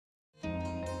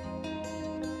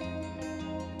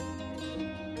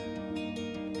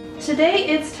Today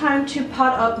it's time to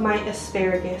pot up my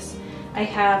asparagus. I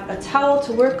have a towel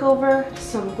to work over,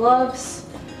 some gloves,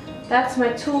 that's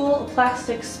my tool, a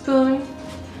plastic spoon.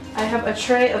 I have a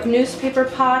tray of newspaper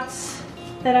pots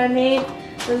that I made.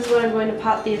 This is what I'm going to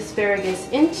pot the asparagus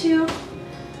into.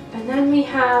 And then we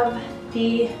have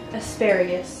the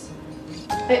asparagus.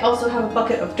 I also have a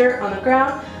bucket of dirt on the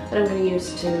ground that I'm going to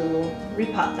use to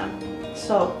repot them.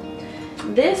 So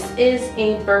this is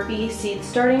a Burpee seed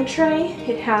starting tray.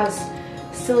 It has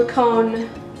silicone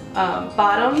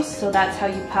bottoms, so that's how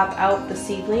you pop out the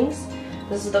seedlings.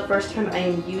 This is the first time I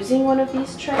am using one of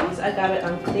these trays. I got it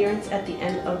on clearance at the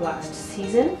end of last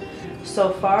season.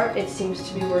 So far it seems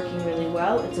to be working really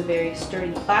well. It's a very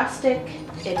sturdy plastic.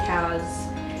 It has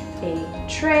a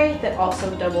tray that also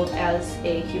doubled as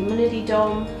a humidity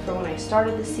dome for when I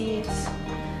started the seeds.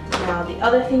 Now the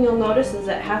other thing you'll notice is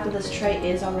that half of this tray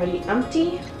is already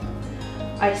empty.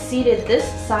 I seeded this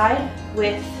side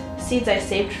with seeds I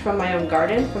saved from my own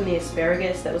garden, from the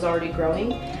asparagus that was already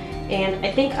growing. And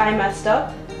I think I messed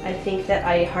up. I think that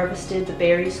I harvested the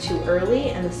berries too early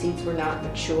and the seeds were not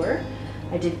mature.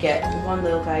 I did get one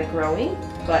little guy growing,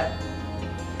 but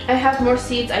I have more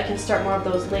seeds. I can start more of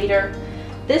those later.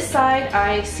 This side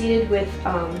I seeded with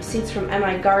seeds from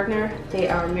M.I. Gardner. They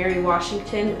are Mary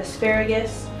Washington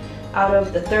asparagus. Out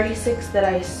of the 36 that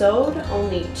I sowed,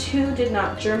 only 2 did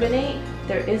not germinate.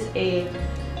 There is a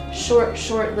short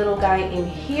little guy in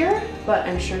here, but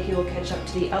I'm sure he will catch up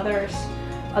to the others.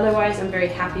 Otherwise, I'm very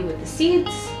happy with the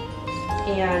seeds,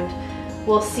 and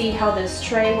we'll see how this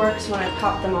tray works when I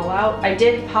pop them all out. I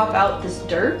did pop out this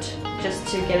dirt just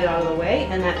to get it out of the way,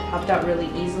 and that popped out really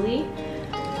easily.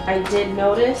 I did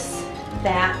notice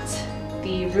that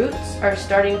the roots are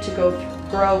starting to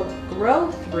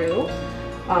grow through,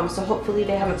 so hopefully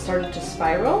they haven't started to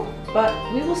spiral, but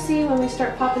we will see when we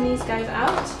start popping these guys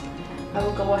out. I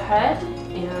will go ahead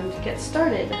and get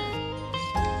started.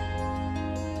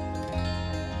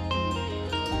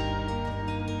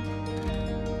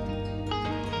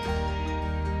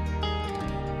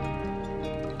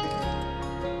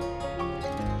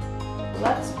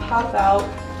 Let's pop out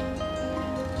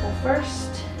the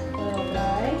first little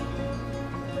guy.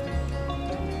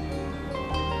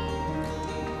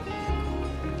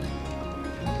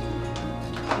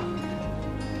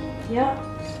 Yep,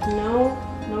 no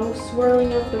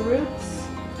swirling of the roots.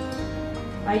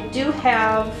 I do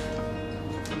have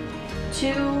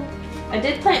I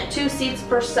did plant 2 seeds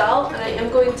per cell, and I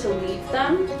am going to leave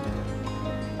them.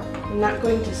 I'm not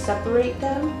going to separate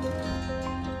them.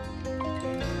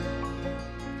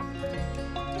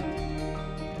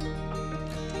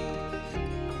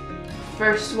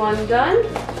 First one done.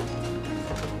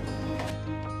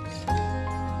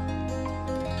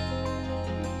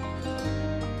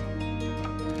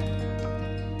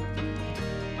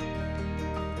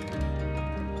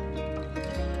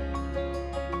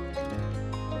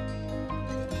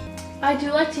 I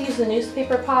do like to use the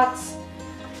newspaper pots.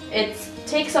 It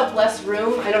takes up less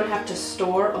room. I don't have to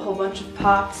store a whole bunch of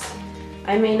pots.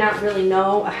 I may not really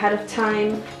know ahead of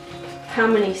time how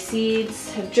many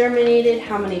seeds have germinated,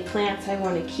 how many plants I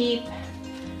want to keep,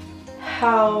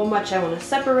 how much I want to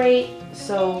separate.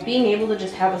 So being able to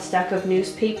just have a stack of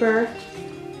newspaper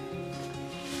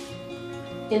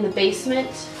in the basement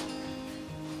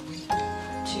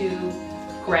to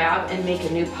grab and make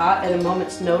a new pot at a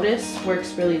moment's notice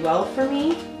works really well for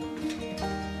me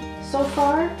so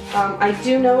far. I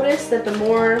do notice that the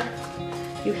more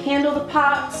you handle the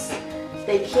pots,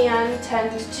 they can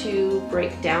tend to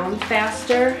break down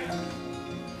faster.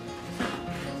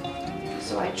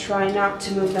 So I try not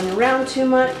to move them around too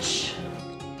much.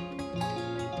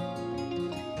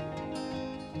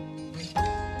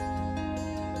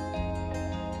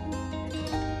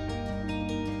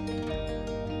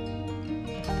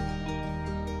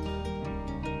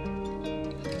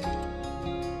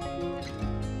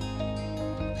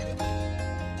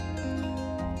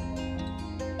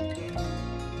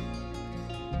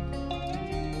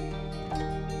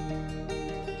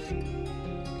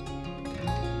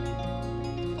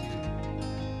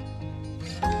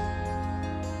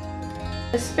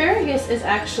 Asparagus is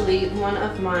actually one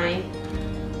of my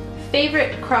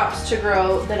favorite crops to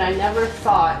grow that I never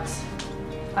thought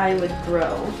I would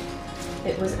grow.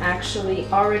 It was actually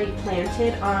already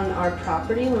planted on our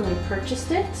property when we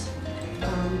purchased it.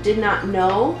 Did not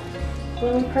know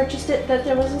when we purchased it that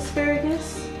there was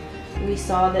asparagus. We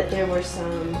saw that there were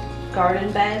some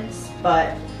garden beds,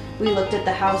 but we looked at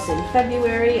the house in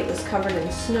February. It was covered in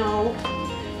snow,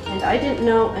 and I didn't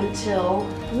know until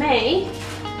May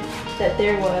that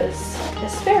there was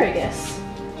asparagus.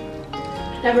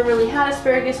 Never really had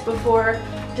asparagus before,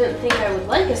 didn't think I would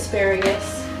like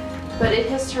asparagus, but it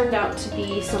has turned out to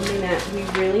be something that we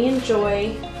really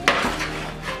enjoy.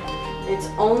 It's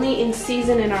only in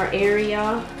season in our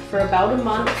area for about a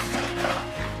month,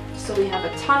 so we have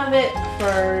a ton of it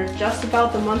for just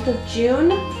about the month of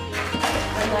June,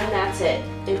 and then that's it.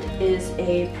 It is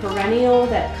a perennial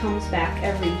that comes back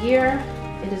every year.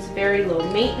 It is very low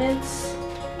maintenance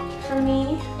for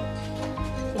me,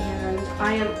 and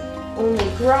I am only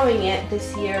growing it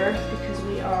this year because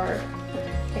we are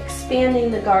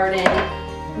expanding the garden,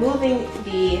 moving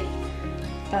the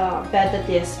bed that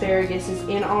the asparagus is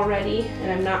in already,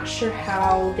 and I'm not sure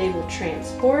how they will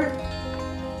transport.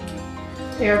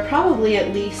 They are probably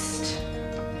at least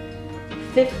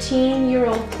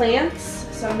 15-year-old plants,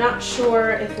 so I'm not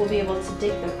sure if we'll be able to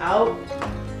dig them out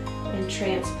and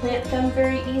transplant them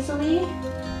very easily.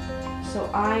 So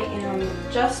I am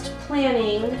just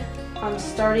planning on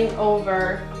starting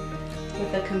over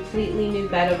with a completely new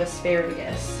bed of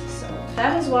asparagus. So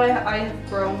that is why I have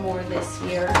grown more this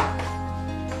year.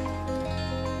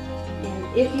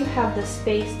 And if you have the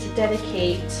space to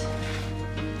dedicate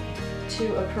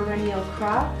to a perennial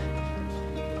crop,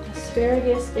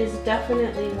 asparagus is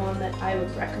definitely one that I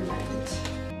would recommend.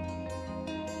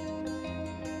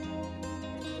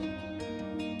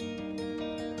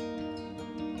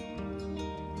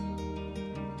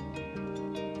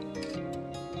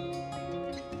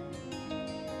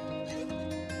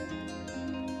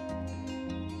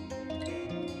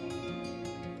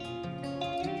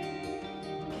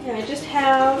 And I just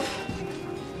have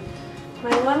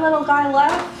my one little guy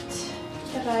left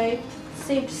that I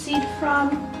saved seed from,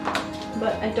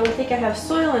 but I don't think I have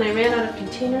soil and I ran out of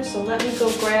containers, so let me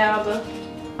go grab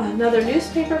another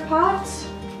newspaper pot,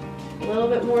 a little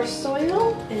bit more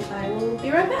soil, and I will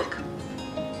be right back.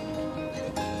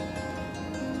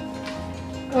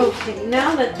 Okay,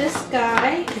 now that this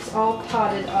guy is all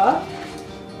potted up,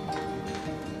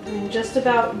 I'm just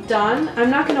about done. I'm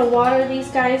not going to water these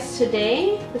guys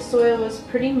today. The soil was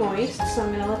pretty moist, so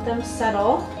I'm going to let them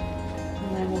settle,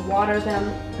 and I will water them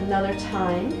another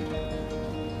time.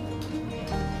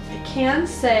 I can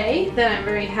say that I'm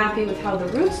very happy with how the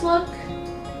roots look.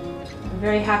 I'm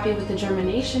very happy with the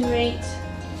germination rate.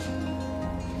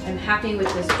 I'm happy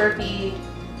with this Burpee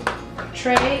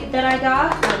tray that I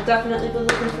got. I'll definitely be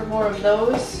looking for more of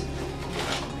those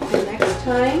for next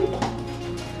time.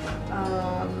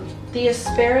 The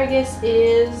asparagus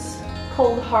is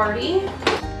cold hardy.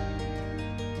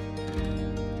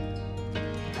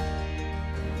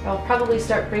 I'll probably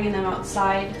start bringing them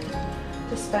outside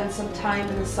to spend some time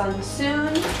in the sun soon.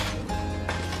 And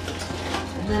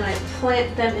then I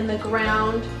plant them in the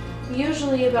ground,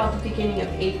 usually about the beginning of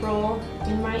April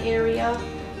in my area,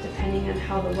 depending on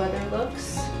how the weather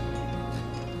looks.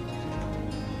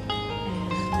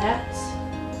 And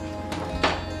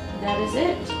that is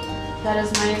it. That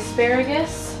is my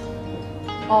asparagus,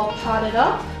 all potted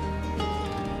up,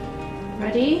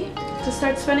 ready to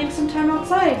start spending some time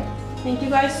outside. Thank you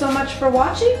guys so much for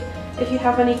watching. If you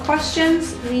have any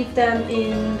questions, leave them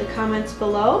in the comments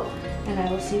below, and I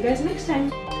will see you guys next time.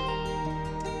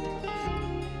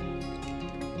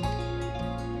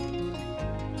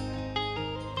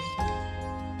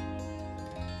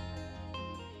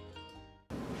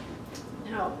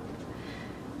 Now,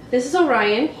 this is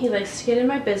Orion. He likes to get in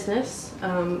my business.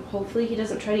 Hopefully he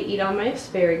doesn't try to eat all my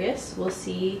asparagus. We'll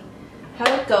see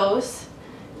how it goes.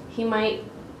 He might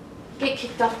get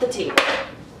kicked off the table.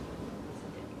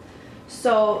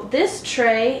 So this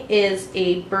tray is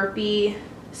a Burpee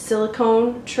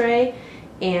silicone tray,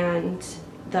 and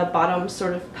the bottom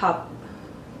sort of pop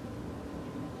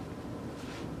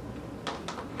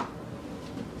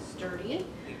sturdy.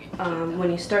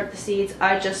 When you start the seeds,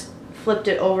 I just flipped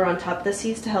it over on top of the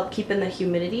seeds to help keep in the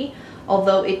humidity.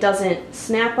 Although it doesn't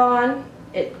snap on,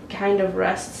 it kind of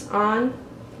rests on,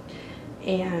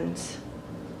 and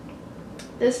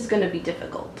this is going to be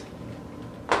difficult.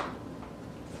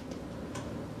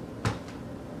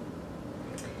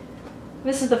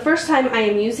 This is the first time I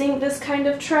am using this kind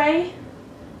of tray.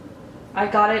 I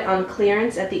got it on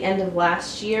clearance at the end of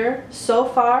last year. So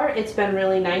far, it's been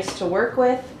really nice to work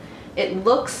with. It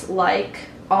looks like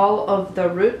all of the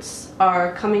roots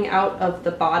are coming out of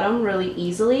the bottom really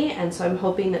easily, and so I'm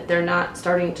hoping that they're not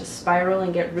starting to spiral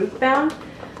and get root bound.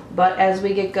 But as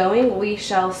we get going, we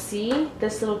shall see.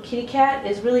 This little kitty cat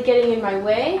is really getting in my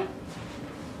way,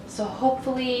 so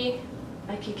hopefully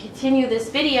I can continue this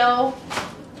video